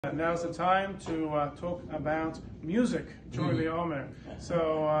Now's the time to talk about music during the Omer.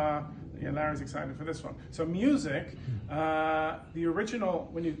 So, yeah, Larry's excited for this one. So music, the original,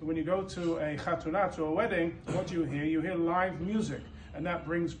 when you go to a chatuna, to a wedding, what do you hear? You hear live music, and that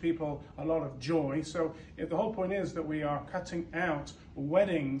brings people a lot of joy. So if the whole point is that we are cutting out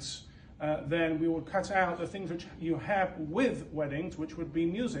weddings, then we will cut out the things which you have with weddings, which would be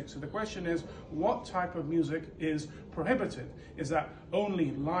music. So the question is, what type of music is prohibited? Is that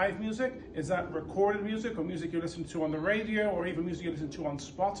only live music? Is that recorded music, or music you listen to on the radio, or even music you listen to on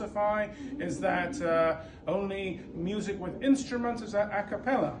Spotify? Is that only music with instruments? Is that a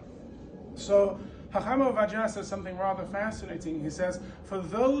cappella? So Hacham Ovadia says something rather fascinating. He says, for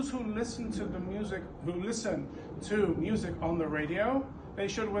those who listen to music on the radio, they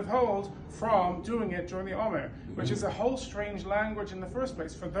should withhold from doing it during the Omer, which is a whole strange language in the first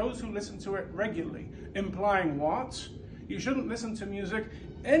place. For those who listen to it regularly, implying what? You shouldn't listen to music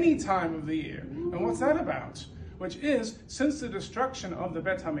any time of the year. And what's that about? Which is, since the destruction of the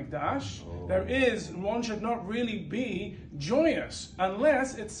Bet HaMikdash, one should not really be joyous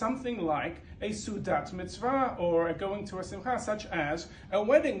unless it's something like a Sudat Mitzvah or a going to a Simcha, such as a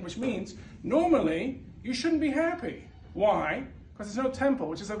wedding, which means normally you shouldn't be happy. Why? Because there's no temple,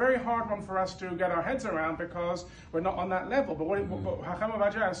 which is a very hard one for us to get our heads around because we're not on that level. But what Hacham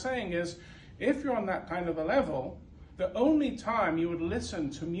Ovadia is saying is, if you're on that kind of a level, the only time you would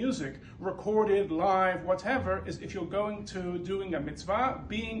listen to music, recorded, live, whatever, is if you're going to doing a mitzvah,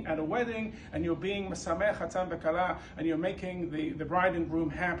 being at a wedding, and you're being mesamech hatan v'kala, and you're making the bride and groom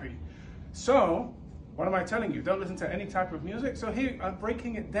happy. So, what am I telling you? Don't listen to any type of music. So here I'm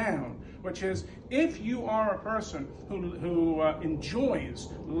breaking it down, which is, if you are a person who enjoys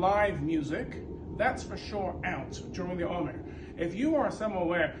live music, that's for sure out during the Omer. If you are someone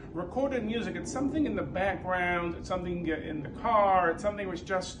where recorded music, it's something in the background, it's something in the car, it's something which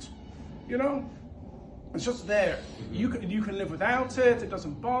just, it's just there. You can live without it, it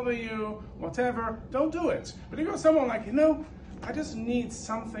doesn't bother you, whatever, don't do it. But if you're someone like, I just need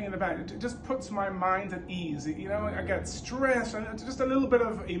something in the back. It just puts my mind at ease. I get stressed and just a little bit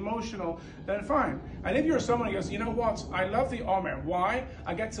of emotional, then fine. And if you're someone who goes, you know what, I love the Omer. Why?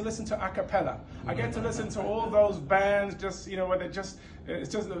 I get to listen to a cappella. I get to listen to all those bands where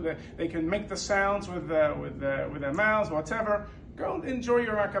they can make the sounds with their mouths, whatever. Go enjoy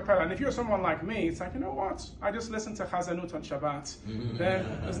your a cappella. And if you're someone like me, it's like, you know what, I just listen to Chazanut on Shabbat. Then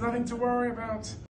there's nothing to worry about.